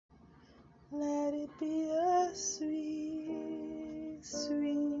Let it be a sweet,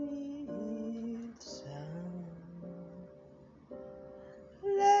 sweet sound.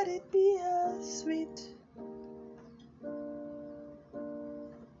 Let it be a sweet.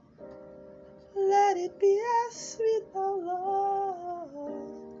 Let it be a sweet, oh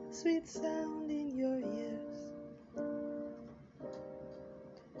Lord, sweet sound in your ears.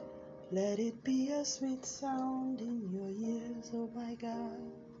 Let it be a sweet sound in your ears, oh my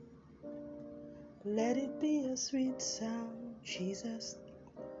God. Let it be a sweet sound, Jesus.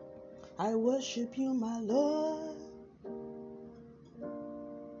 I worship you, my Lord.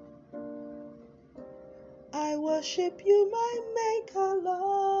 I worship you, my Maker,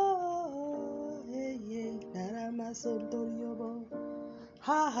 Lord. Hey, hey.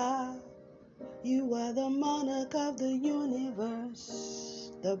 Ha ha. You are the monarch of the universe,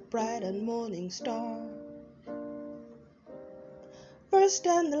 the bright and morning star. First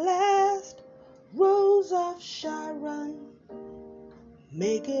and the last, Rose of Sharon,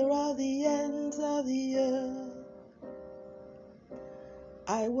 maker of the ends of the earth.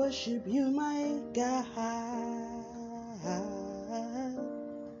 I worship you, my God.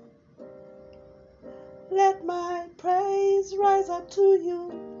 Let my praise rise up to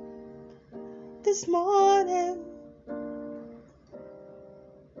you this morning.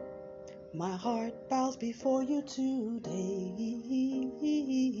 My heart bows before you today.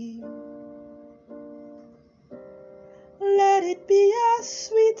 Let it be a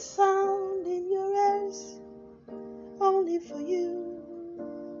sweet sound in your ears, only for you.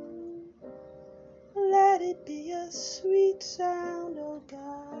 Let it be a sweet sound, oh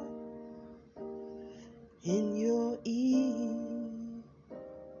God, in your ear.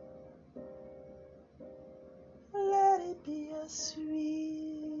 Let it be a sweet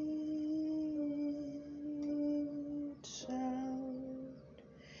sound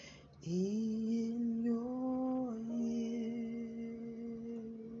in your ear.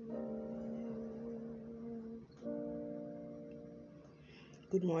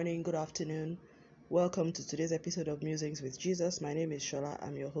 Good morning, good afternoon. Welcome to today's episode of Musings with Jesus. My name is Shola.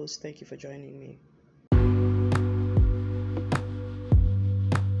 I'm your host. Thank you for joining me.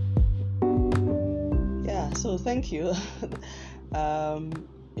 So thank you.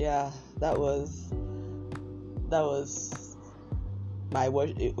 That was my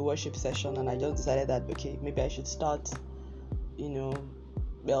worship session, and I just decided that okay, maybe I should start.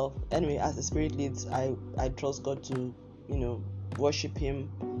 Anyway, as the Spirit leads, I trust God to worship Him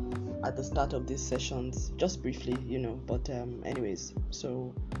at the start of these sessions, just briefly, But anyways,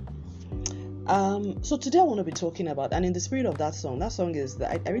 so today I want to be talking about, and in the spirit of that song is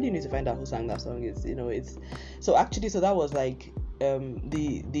that I really need to find out who sang that song. So that was like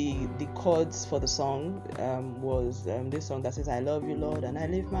the chords for the song was this song that says, I love you, Lord, and I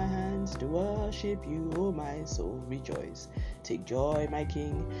lift my hands to worship you, oh my soul, rejoice, take joy, my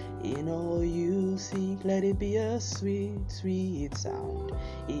King, in all you seek, let it be a sweet, sweet sound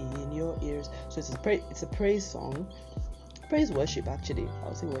in your ears. So it's a praise song. Praise worship, actually. I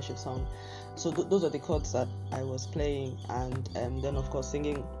would say worship song. So those are the chords that I was playing, and then of course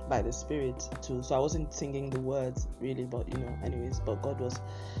singing by the Spirit too. So I wasn't singing the words really, but anyways. But God was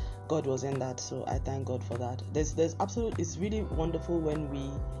in that. So I thank God for that. There's it's really wonderful when we,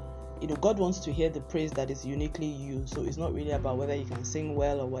 God wants to hear the praise that is uniquely you. So it's not really about whether you can sing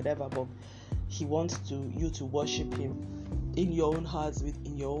well or whatever, but He wants you to worship Him in your own hearts,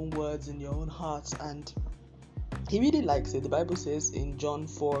 in your own words, in your own hearts, and He really likes it. The Bible says in John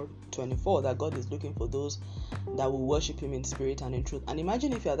 4:24 that God is looking for those that will worship Him in spirit and in truth. And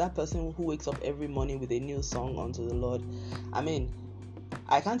imagine if you are that person who wakes up every morning with a new song unto the Lord. I mean,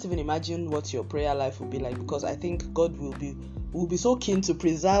 I can't even imagine what your prayer life will be like, because I think God will be so keen to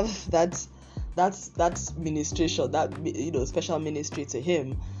preserve that ministration, that special ministry to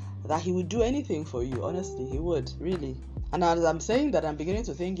Him, that He would do anything for you. Honestly, He would, really. And as I'm saying that, I'm beginning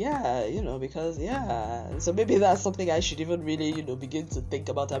to think, so maybe that's something I should even really, begin to think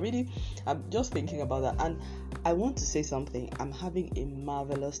about. I'm just thinking about that. And I want to say something. I'm having a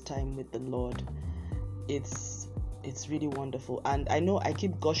marvelous time with the Lord. It's really wonderful. And I know I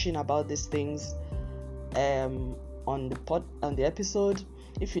keep gushing about these things on the episode.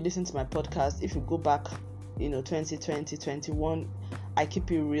 If you listen to my podcast, if you go back, 2020, 21, I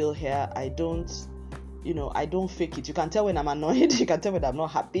keep it real here. I don't fake it. You can tell when I'm annoyed. You can tell when I'm not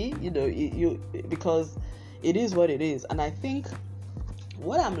happy. Because it is what it is. And I think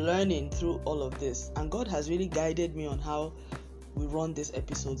what I'm learning through all of this, and God has really guided me on how we run these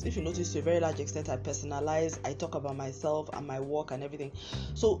episodes. If you notice, to a very large extent, I personalize. I talk about myself and my work and everything.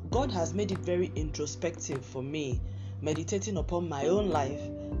 So God has made it very introspective for me meditating upon my own life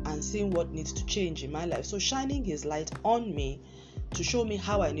and seeing what needs to change in my life. So shining his light on me to show me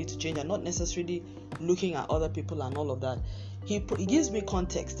how I need to change, and not necessarily looking at other people and all of that. He gives me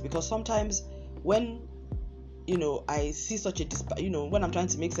context, because sometimes when I see such a when I'm trying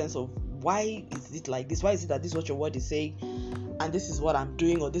to make sense of why is it like this, why is it that this is what your word is saying and this is what I'm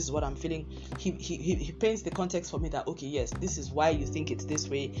doing or this is what I'm feeling, he paints the context for me that, okay, yes, this is why you think it's this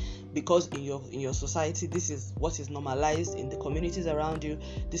way, because in your society this is what is normalized, in the communities around you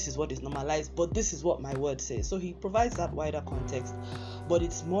this is what is normalized, but this is what my word says. So he provides that wider context, but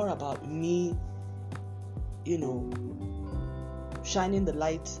it's more about me shining the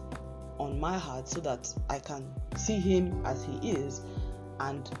light on my heart so that I can see him as he is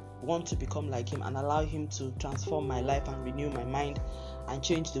and want to become like him and allow him to transform my life and renew my mind and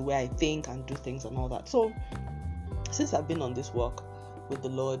change the way I think and do things and all that. So since I've been on this walk with the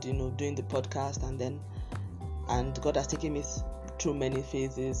Lord, doing the podcast, and God has taken me through many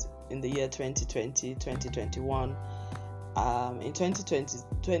phases in the year 2020, 2021. In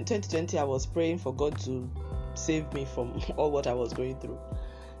 2020 I was praying for God to save me from all what I was going through.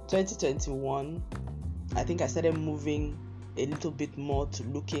 2021, I think I started moving a little bit more to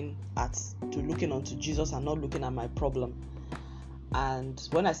looking onto Jesus and not looking at my problem. And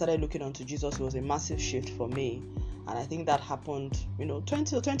when I started looking onto Jesus, it was a massive shift for me. And I think that happened,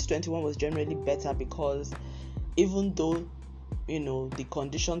 2021 was generally better, because even though, the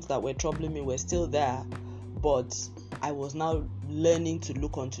conditions that were troubling me were still there, but I was now learning to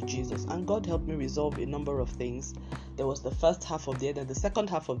look onto Jesus, and God helped me resolve a number of things. There was the first half of the year, then the second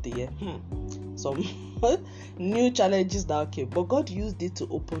half of the year, some new challenges that came, but God used it to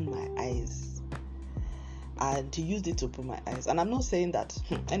open my eyes, and He used it to open my eyes. And I'm not saying that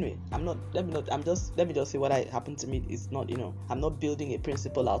anyway. Let me just say what happened to me is not, I'm not building a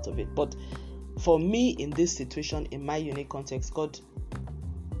principle out of it, but for me in this situation, in my unique context, God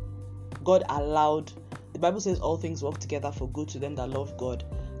allowed. The Bible says all things work together for good to them that love God.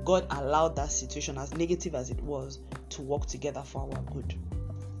 God allowed that situation, as negative as it was, to work together for our good.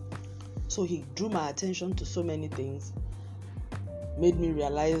 So He drew my attention to so many things, made me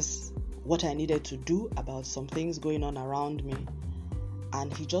realize what I needed to do about some things going on around me,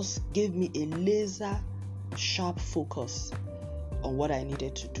 and He just gave me a laser sharp focus on what I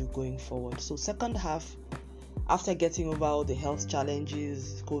needed to do going forward. So second half, after getting over all the health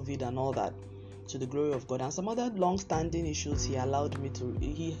challenges, COVID and all that, to the glory of God, and some other long-standing issues He helped me to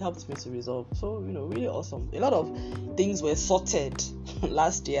resolve. So, really awesome. A lot of things were sorted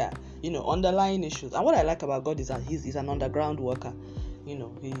last year, underlying issues. And what I like about God is that He's an underground worker.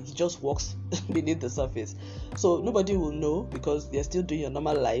 He just walks beneath the surface. So nobody will know, because they're still doing your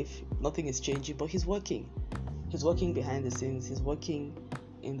normal life. Nothing is changing, but He's working. He's working behind the scenes. He's working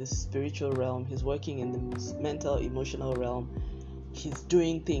in the spiritual realm. He's working in the mental, emotional realm. He's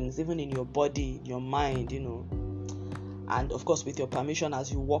doing things even in your body, your mind, and of course with your permission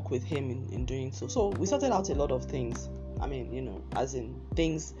as you walk with Him in doing so. So we sorted out a lot of things. I mean, as in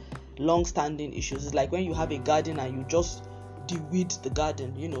things, long-standing issues. It's like when you have a garden and you just de-weed the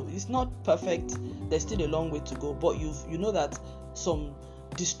garden. It's not perfect. There's still a long way to go, but you know that some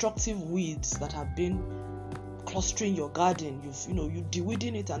destructive weeds that have been clustering your garden, you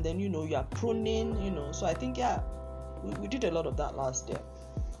de-weeding it, and then you are pruning. So I think we did a lot of that last year,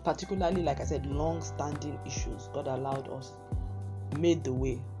 particularly, like I said, long-standing issues. God allowed us, made the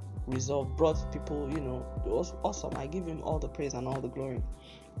way, resolved, brought people, it was awesome. I give Him all the praise and all the glory.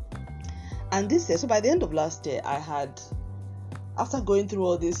 And this year, so by the end of last year, I had, after going through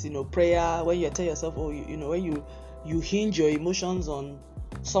all this, prayer, when you tell yourself, when you hinge your emotions on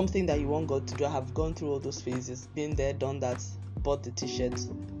something that you want God to do. I have gone through all those phases, been there, done that, bought the t-shirt,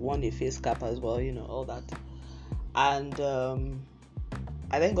 worn a face cap as well, all that. And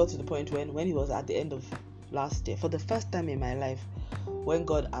I then got to the point when it was at the end of last year, for the first time in my life, when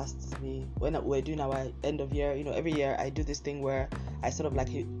God asked me, when we're doing our end of year, every year I do this thing where I sort of like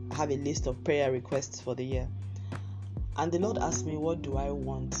have a list of prayer requests for the year. And the Lord asked me, what do I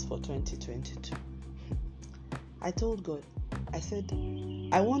want for 2022? I told God, I said,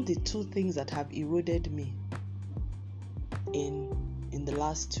 I want the two things that have eroded me in the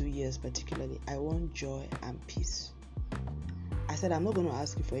last 2 years particularly. I want joy and peace. I said, I'm not going to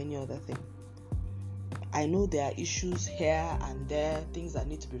ask you for any other thing. I know there are issues here and there, things that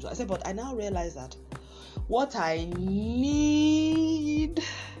need to be resolved. I said, but I now realize that what I need,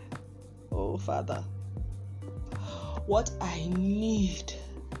 oh Father, what I need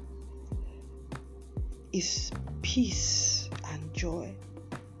is peace and joy.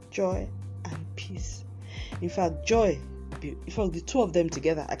 Joy and peace. In fact, the two of them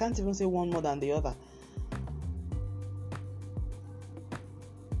together, I can't even say one more than the other.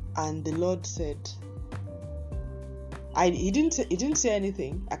 And the Lord said, he didn't say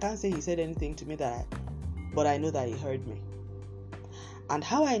anything. I can't say he said anything to me but I know that he heard me. And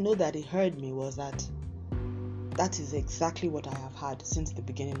how I know that he heard me was that is exactly what I have had since the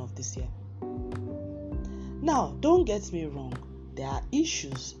beginning of this year. Now, don't get me wrong. There are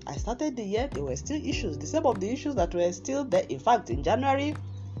issues. I started the year, there were still issues. The same of the issues that were still there. In fact, in January,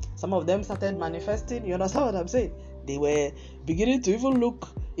 some of them started manifesting. You understand what I'm saying? They were beginning to even look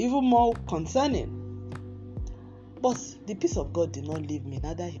even more concerning. But the peace of God did not leave me,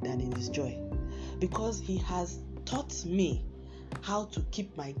 neither than in his joy. Because he has taught me how to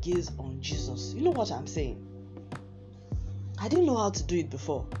keep my gaze on Jesus. You know what I'm saying? I didn't know how to do it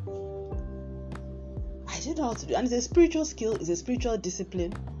before. I didn't know how to do it. And it's a spiritual skill, it's a spiritual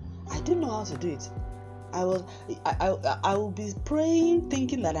discipline. I didn't know how to do it. I will be praying,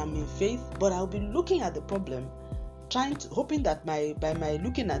 thinking that I'm in faith, but I'll be looking at the problem, hoping that by my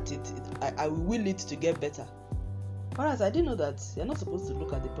looking at it, I will will it to get better. Whereas I didn't know that you're not supposed to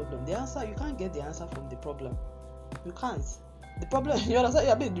look at the problem. The answer, you can't get the answer from the problem. You can't. The problem, you understand?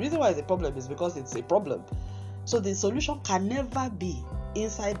 I mean, the reason why it's a problem is because it's a problem. So the solution can never be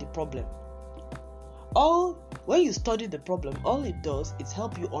inside the problem. When you study the problem, all it does is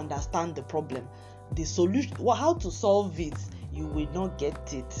help you understand the problem. The solution, how to solve it, you will not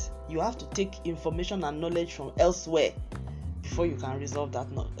get it. You have to take information and knowledge from elsewhere before you can resolve that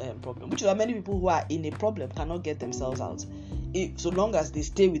problem. Which is why many people who are in a problem cannot get themselves out, so long as they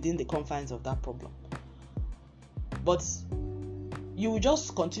stay within the confines of that problem. But you will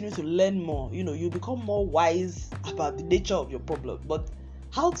just continue to learn more. You become more wise about the nature of your problem. But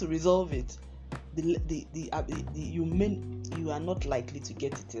how to resolve it, you are not likely to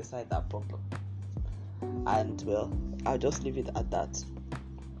get it inside that problem. And well, I'll just leave it at that.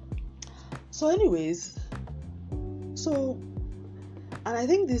 So anyways, and I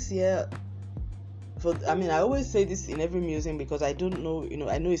think this year, I always say this in every musing because I don't know,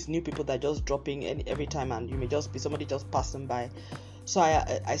 I know it's new people that are just dropping every time, and you may just be somebody just passing by. So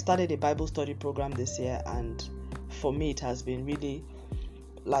I started a Bible study program this year, and for me it has been really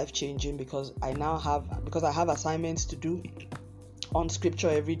life-changing because I have assignments to do on scripture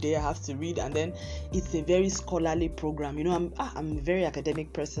every day. I have to read, and then it's a very scholarly program. I'm a very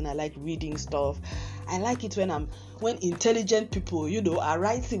academic person. I like reading stuff. I like it when intelligent people, are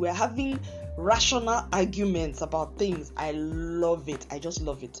writing. We're having rational arguments about things. I love it. I just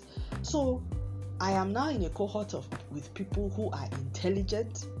love it. So I am now in a cohort with people who are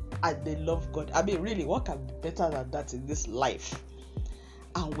intelligent and they love God. I mean, really, what can be better than that in this life?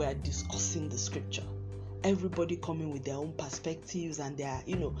 And we're discussing the scripture. Everybody coming with their own perspectives and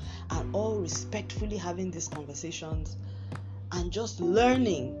and all respectfully having these conversations and just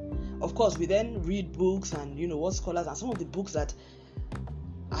learning. Of course, we then read books and what scholars, and some of the books that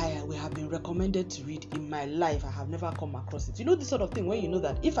we have been recommended to read in my life, I have never come across it. This sort of thing when you know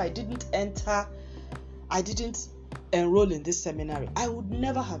that if I didn't enroll in this seminary, I would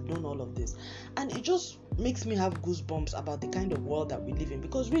never have known all of this. And it just makes me have goosebumps about the kind of world that we live in,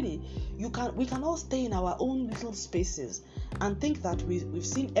 because really we can all stay in our own little spaces and think that we've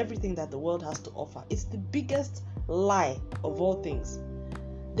seen everything that the world has to offer. It's the biggest lie of all things.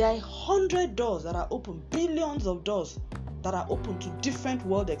 There are 100 doors that are open, billions of doors that are open to different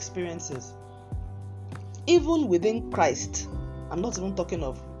world experiences. Even within Christ, I'm not even talking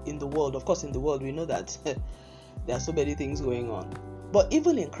of in the world. Of course, in the world we know that there are so many things going on, but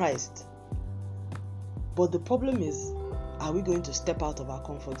even in Christ. But the problem is, are we going to step out of our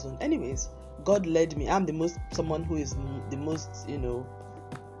comfort zone? Anyways, God led me. I'm someone who is the most,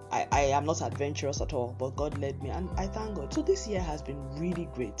 I am not adventurous at all, but God led me, and I thank God. So this year has been really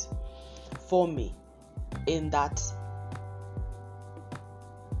great for me in that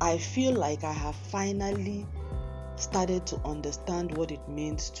I feel like I have finally started to understand what it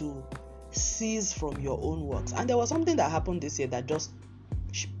means to cease from your own works. And there was something that happened this year that just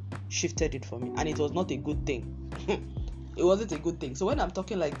shifted it for me, and it was not a good thing. It wasn't a good thing. So when I'm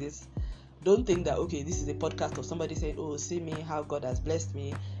talking like this, don't think that okay, this is a podcast of somebody saying, oh, see me, how God has blessed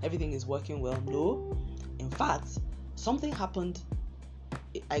me, everything is working well. No, in fact, something happened.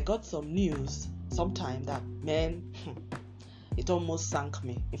 I got some news sometime that, man, it almost sank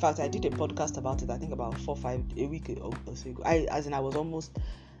me. In fact, I did a podcast about it, I think about a week or so ago. I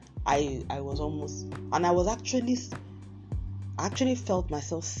actually felt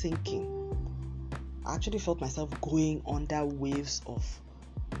myself sinking. I actually felt myself going under waves of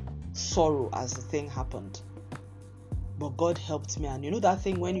sorrow as the thing happened. But God helped me, and that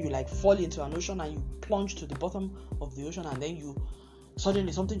thing when you fall into an ocean and you plunge to the bottom of the ocean, and then you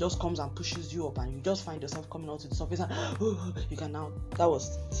suddenly something just comes and pushes you up, and you just find yourself coming out to the surface, and you can now. That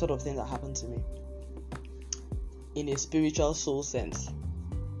was the sort of thing that happened to me in a spiritual soul sense.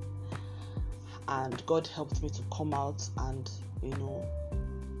 And God helped me to come out, and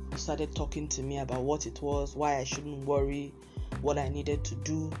He started talking to me about what it was, why I shouldn't worry, what I needed to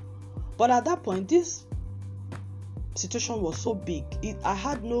do. But at that point, this situation was so big. I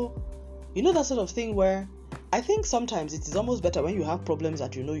had no, that sort of thing where I think sometimes it is almost better when you have problems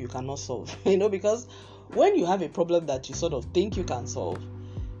that you cannot solve. Because when you have a problem that you sort of think you can solve,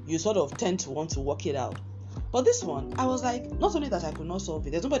 you sort of tend to want to work it out. But this one, I was like, not only that I could not solve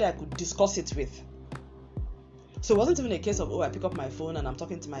it, there's nobody I could discuss it with. So it wasn't even a case of, I pick up my phone and I'm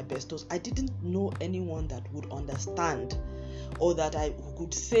talking to my bestos. I didn't know anyone that would understand, or that I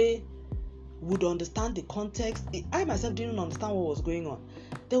could say would understand the context. I myself didn't understand what was going on.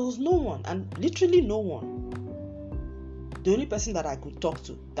 There was no one, and literally no one. The only person that I could talk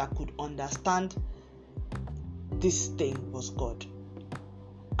to that could understand this thing was God.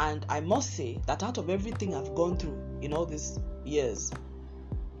 And I must say that out of everything I've gone through in all these years,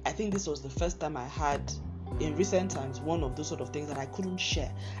 I think this was the first time I had, in recent times, one of those sort of things that I couldn't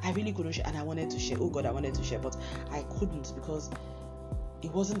share. I really couldn't share, and I wanted to share. Oh God, I wanted to share, but I couldn't, because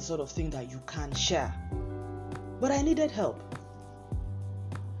it wasn't the sort of thing that you can share. But I needed help.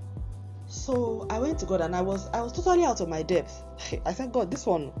 So I went to God, and I was totally out of my depth. I said, God, this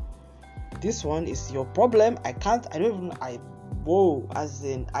one is your problem. I don't even.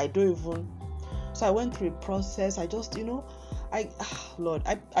 So I went through a process. I just, Lord,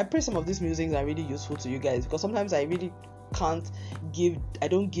 I pray some of these musings are really useful to you guys, because sometimes I really I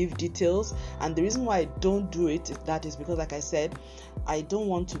don't give details, and the reason why I don't do it is because, like I said, I don't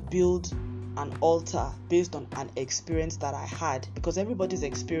want to build an altar based on an experience that I had, because everybody's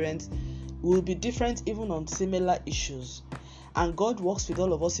experience will be different even on similar issues. And God works with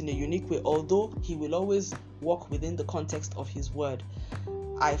all of us in a unique way, although He will always work within the context of His word.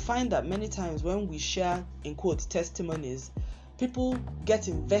 I find that many times when we share, in quotes, testimonies, people get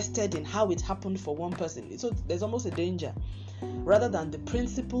invested in how it happened for one person. So there's almost a danger, rather than the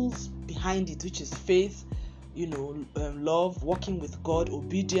principles behind it, which is faith, love, working with God,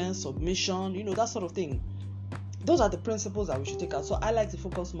 obedience, submission, that sort of thing. Those are the principles that we should take out. So I like to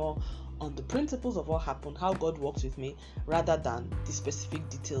focus more on the principles of what happened, how God works with me, rather than the specific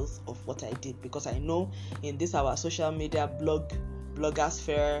details of what I did, because I know in this our social media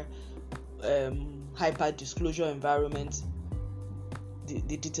blogosphere, hyper disclosure environment,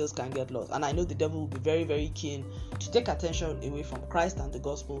 the details can get lost. And I know the devil will be very, very keen to take attention away from Christ and the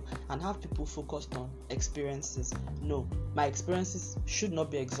gospel and have people focused on experiences. No, my experiences should not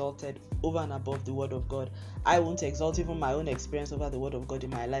be exalted over and above the word of God. I won't exalt even my own experience over the word of God in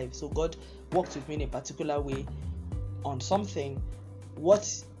my life. So God worked with me in a particular way on something. What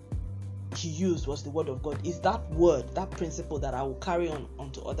He used was the word of God. Is that word, that principle that I will carry on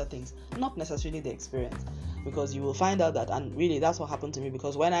onto other things, not necessarily the experience. Because you will find out that, and really that's what happened to me,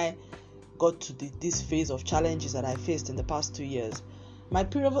 because when I got to this phase of challenges that I faced in the past 2 years, my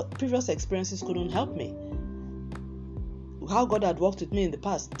previous experiences couldn't help me. How God had worked with me in the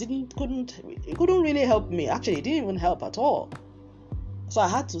past couldn't really help me. Actually, it didn't even help at all. So I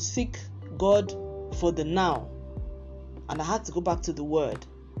had to seek God for the now, and I had to go back to the word,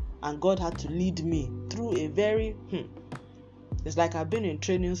 and God had to lead me through a very it's like I've been in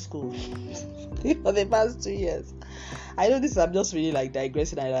training school for the past 2 years. I know this, I'm just really like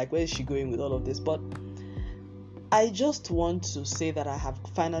digressing. I like, where is she going with all of this? But I just want to say that I have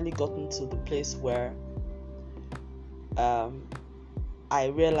finally gotten to the place where I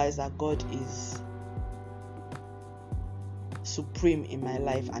realize that God is supreme in my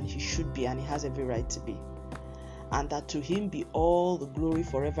life, and He should be, and He has every right to be. And that to Him be all the glory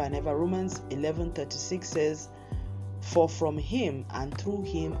forever and ever. Romans 11:36 says, for from Him and through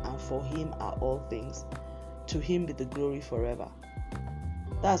Him and for Him are all things. To Him be the glory forever.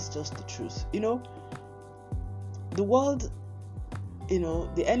 That's just the truth. The world,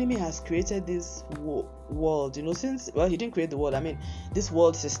 the enemy has created this world, since, he didn't create the world. I mean, this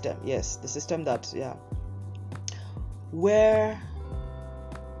world system, yes, the system that, where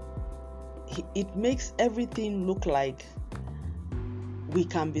it makes everything look like we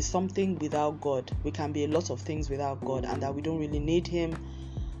can be something without God. We can be a lot of things without God, and that we don't really need Him,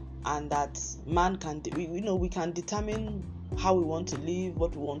 and that man can, we can determine how we want to live,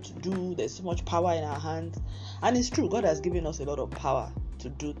 what we want to do. There's so much power in our hands, and it's true. God has given us a lot of power to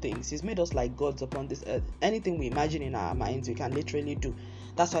do things. He's made us like gods upon this earth. Anything we imagine in our minds, we can literally do.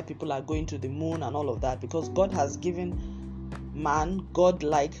 That's why people are going to the moon and all of that, because God has given man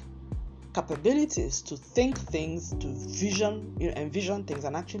God-like capabilities to think things, to envision things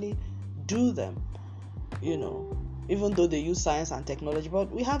and actually do them, even though they use science and technology.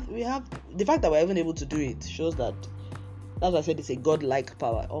 But we have the fact that we're even able to do it shows that's why I said it's a godlike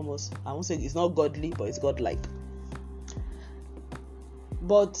power. Almost, I won't say it's not godly, but it's godlike.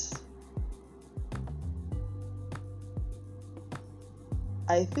 But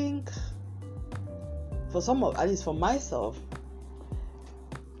I think at least for myself,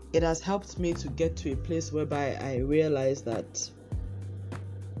 it has helped me to get to a place whereby I realize that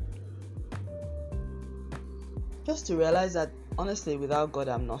honestly, without God,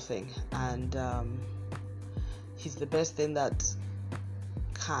 I'm nothing, and He's the best thing that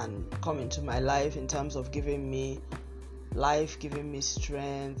can come into my life in terms of giving me life, giving me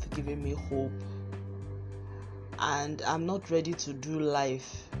strength, giving me hope. And I'm not ready to do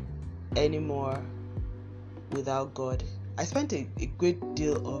life anymore without God. I spent a great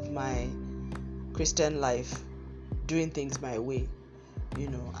deal of my Christian life doing things my way,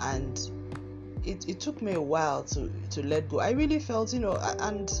 and it took me a while to let go. I really felt,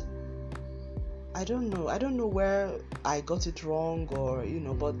 and I don't know where I got it wrong, or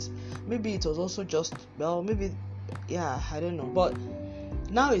but maybe it was also just, I don't know. But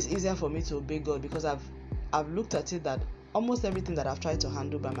now it's easier for me to obey God because I've looked at it that almost everything that I've tried to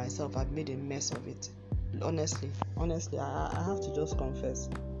handle by myself, I've made a mess of it. Honestly, I have to just confess.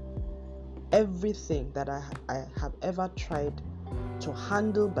 Everything that I have ever tried to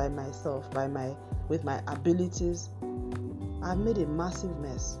handle by myself, with my abilities, I've made a massive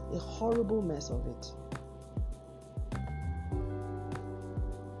mess, a horrible mess of it.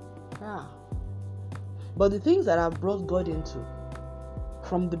 Yeah. But the things that I've brought God into,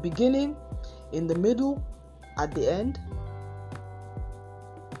 from the beginning, in the middle, at the end,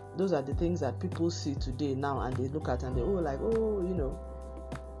 those are the things that people see today now, and they look at and they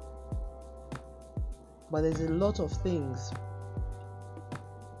But there's a lot of things.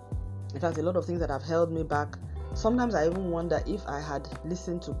 In fact, a lot of things that have held me back. Sometimes I even wonder if I had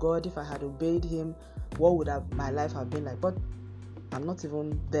listened to God, if I had obeyed Him, what would my life have been like? But I'm not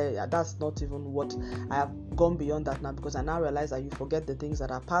even there. That's not even what I have gone beyond that now, because I now realize that you forget the things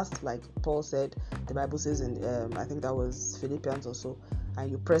that are past, like Paul said. The Bible says in I think that was Philippians or so,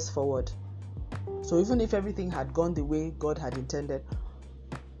 and you press forward. So even if everything had gone the way God had intended,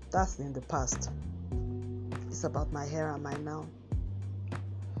 that's in the past. It's about my here and my now.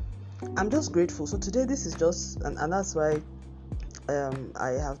 I'm just grateful. So today this is just, and that's why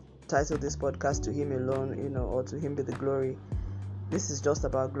I have titled this podcast To Him Alone, or To Him Be the Glory. This is just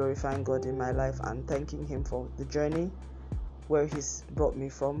about glorifying God in my life and thanking Him for the journey where He's brought me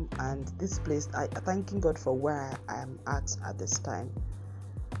from, and this place. Thanking God for where I am at this time,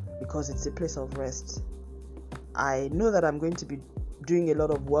 because it's a place of rest. I know that I'm going to be doing a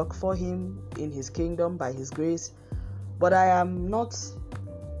lot of work for Him in His kingdom by His grace, but I am not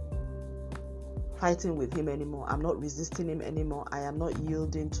fighting with Him anymore. I'm not resisting Him anymore. I am not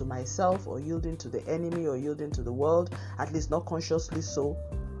yielding to myself or yielding to the enemy or yielding to the world, at least not consciously so.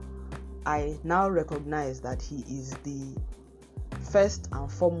 I now recognize that He is the first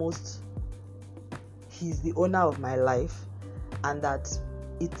and foremost. He's the owner of my life, and that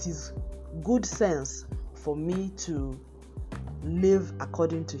it is good sense for me to live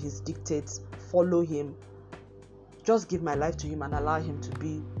according to His dictates, follow Him, just give my life to Him and allow Him to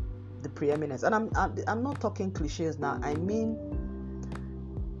be the preeminence. And I'm not talking cliches now. I mean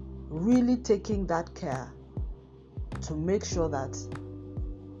really taking that care to make sure that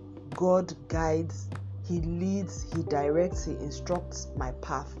God guides, He leads, He directs, He instructs my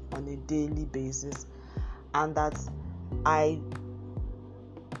path on a daily basis, and that my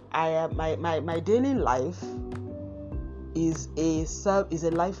daily life is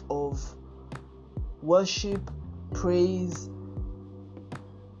a life of worship, praise,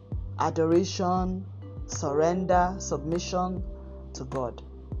 adoration, surrender, submission to God.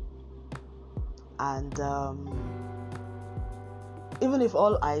 And even if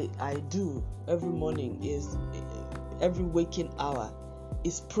all I do every morning is, every waking hour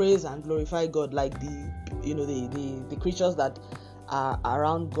is praise and glorify God, like the creatures that are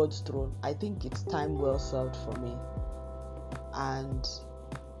around God's throne, I think it's time well served for me. And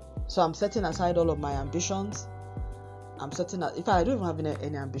so I'm setting aside all of my ambitions. I don't even have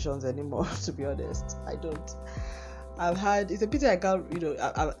any ambitions anymore, to be honest. I don't. It's a pity I can't,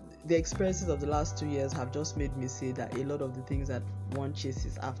 the experiences of the last 2 years have just made me say that a lot of the things that one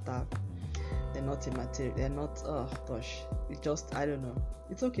chases after, they're not immaterial. They're not, I don't know.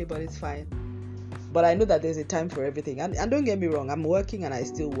 It's okay, but it's fine. But I know that there's a time for everything. And don't get me wrong, I'm working and I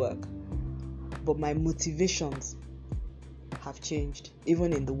still work. But my motivations have changed,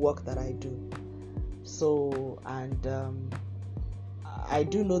 even in the work that I do. So, and I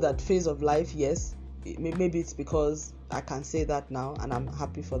do know that phase of life, yes, maybe it's because I can say that now, and I'm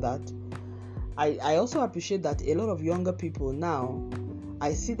happy for that. I also appreciate that a lot of younger people now,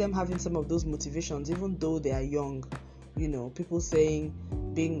 I see them having some of those motivations, even though they are young. People saying,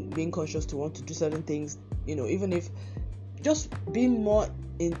 being conscious to want to do certain things, even if just being more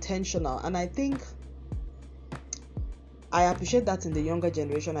intentional. And I think I appreciate that in the younger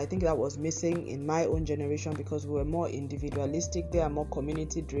generation. I think that was missing in my own generation because we were more individualistic. They are more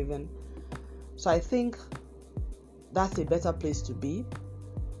community driven. So I think that's a better place to be,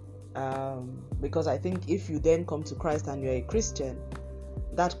 because I think if you then come to Christ and you're a Christian,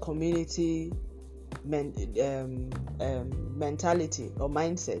 that community mentality or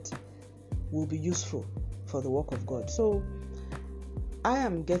mindset will be useful for the work of God. So I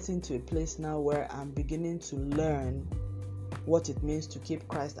am getting to a place now where I'm beginning to learn what it means to keep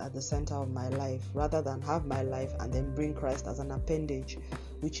Christ at the center of my life, rather than have my life and then bring Christ as an appendage,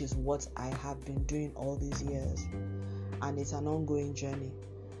 which is what I have been doing all these years. And it's an ongoing journey.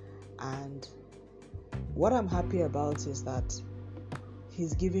 And what I'm happy about is that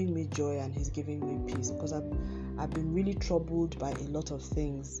He's giving me joy and He's giving me peace, because I've been really troubled by a lot of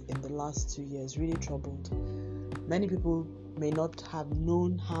things in the last 2 years, really troubled. Many people may not have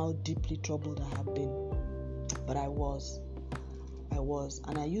known how deeply troubled I have been, but I was,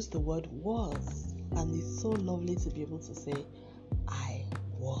 and I use the word was, and it's so lovely to be able to say I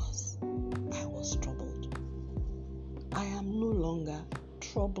was troubled. I am no longer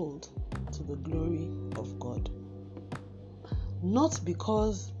troubled, to the glory of God. Not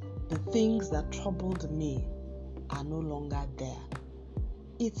because the things that troubled me are no longer there.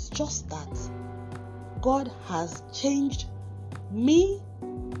 It's just that God has changed me,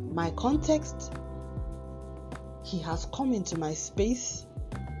 my context. He has come into my space.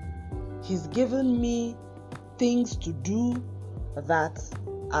 He's given me things to do that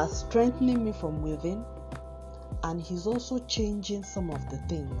are strengthening me from within. And He's also changing some of the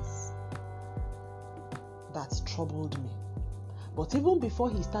things that troubled me. But even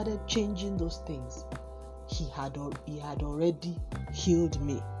before He started changing those things, He had already healed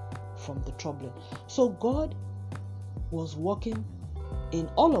me from the troubling. So God was working in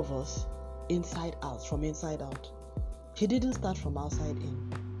all of us, inside out, from inside out. He didn't start from outside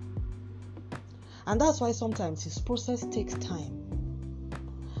in. And that's why sometimes His process takes time,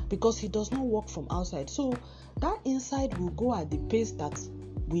 because He does not work from outside. So that inside will go at the pace that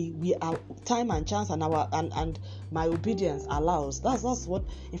we are, time and chance and our and my obedience allows. That's what,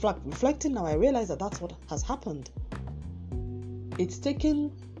 in fact, reflecting now, I realize that that's what has happened. It's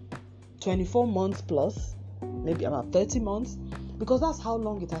taken 24 months plus, maybe about 30 months, because that's how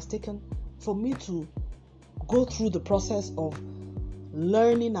long it has taken for me to go through the process of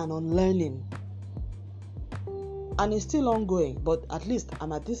learning and unlearning. And it's still ongoing, but at least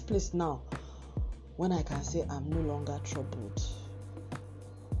I'm at this place now when I can say I'm no longer troubled.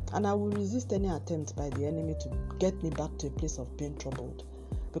 And I will resist any attempt by the enemy to get me back to a place of being troubled,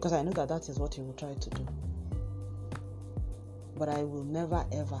 because I know that that is what he will try to do. But I will never,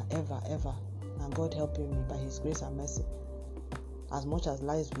 ever, ever, ever, and God helping me by His grace and mercy, as much as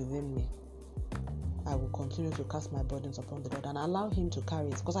lies within me, I will continue to cast my burdens upon the Lord and allow Him to carry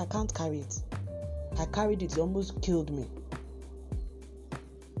it, because I can't carry it. I carried it, it almost killed me.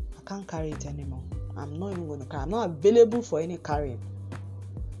 I can't carry it anymore. I'm not even going to carry. I'm not available for any carrying.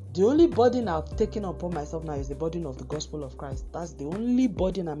 The only burden I've taken upon myself now is the burden of the gospel of Christ. That's the only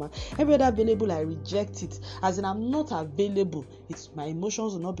burden I'm at. Every other available, I reject it. As in, I'm not available. It's my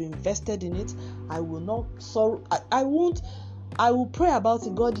emotions will not be invested in it. I will not sorrow. I won't. I will pray about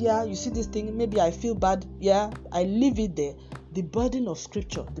it. God, yeah, you see this thing. Maybe I feel bad. Yeah, I leave it there. The burden of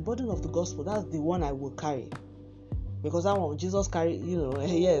scripture, the burden of the gospel, that's the one I will carry. Because that one, Jesus carried,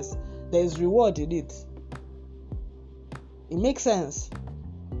 yes, there is reward in it. It makes sense.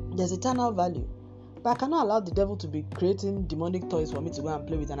 There's eternal value. But I cannot allow the devil to be creating demonic toys for me to go and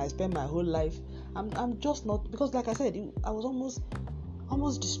play with, and I spend my whole life. I'm just not, because like I said, I was almost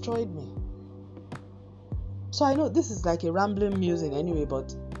destroyed me. So I know this is like a rambling musing anyway,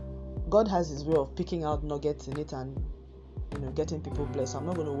 but God has His way of picking out nuggets in it and getting people blessed. So I'm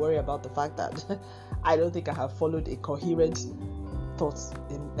not going to worry about the fact that I don't think I have followed a coherent thought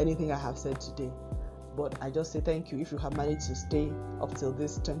in anything I have said today. But I just say thank you. If you have managed to stay up till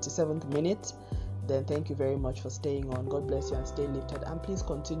this 27th minute, then thank you very much for staying on. God bless you and stay lifted. And please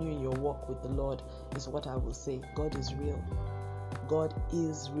continue in your walk with the Lord, is what I will say. God is real. God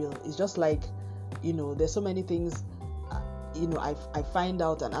is real. It's just like, there's so many things. I find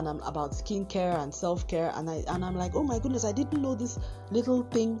out and I'm about skincare and self-care, and I'm like, oh my goodness, I didn't know this little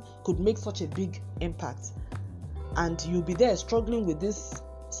thing could make such a big impact. And you'll be there struggling with this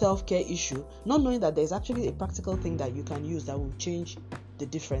self-care issue, not knowing that there's actually a practical thing that you can use that will change the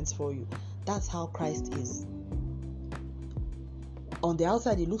difference for you. That's how Christ is. On the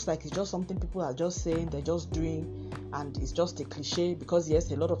outside, it looks like it's just something people are just saying, they're just doing, and it's just a cliche, because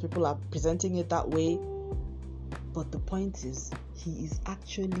yes, a lot of people are presenting it that way. But the point is, he is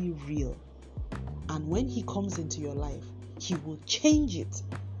actually real. And when he comes into your life, he will change it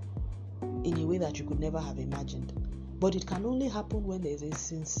in a way that you could never have imagined. But it can only happen when there's a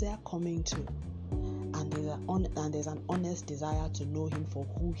sincere coming to, and there's an honest desire to know him for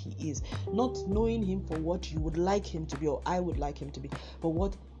who he is. Not knowing him for what you would like him to be, or I would like him to be, but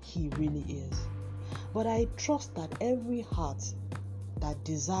what he really is. But I trust that every heart that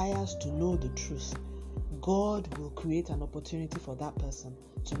desires to know the truth, God will create an opportunity for that person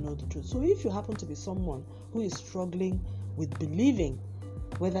to know the truth. So if you happen to be someone who is struggling with believing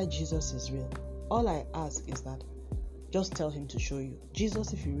whether Jesus is real, all I ask is that just tell him to show you.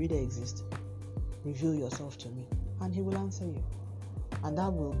 Jesus, if you really exist, reveal yourself to me, and he will answer you. And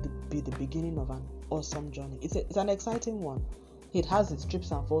that will be the beginning of an awesome journey. It's an exciting one. It has its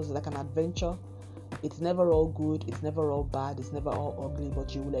trips and falls. It's like an adventure. It's never all good, it's never all bad, it's never all ugly,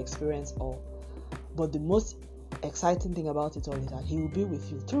 but you will experience all. But the most exciting thing about it all is that he will be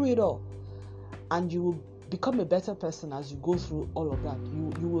with you through it all, and you will become a better person as you go through all of that.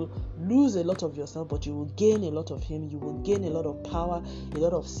 You will lose a lot of yourself, but you will gain a lot of him. You will gain a lot of power, a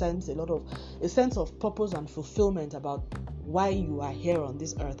lot of sense, a sense of purpose and fulfillment about why you are here on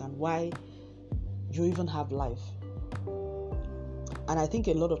this earth and why you even have life. And I think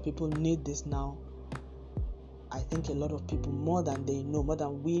a lot of people need this now. I think a lot of people, more than they know, more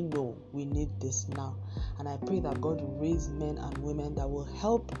than we know, we need this now. And I pray that God will raise men and women that will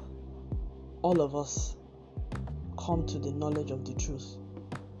help all of us come to the knowledge of the truth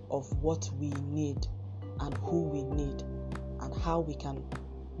of what we need and who we need and how we can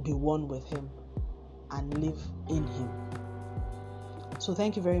be one with him and live in him. So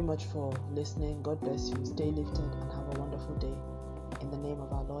thank you very much for listening. God bless you. Stay lifted and have a wonderful day. In the name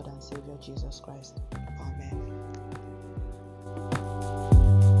of our Lord and Savior Jesus Christ. Amen.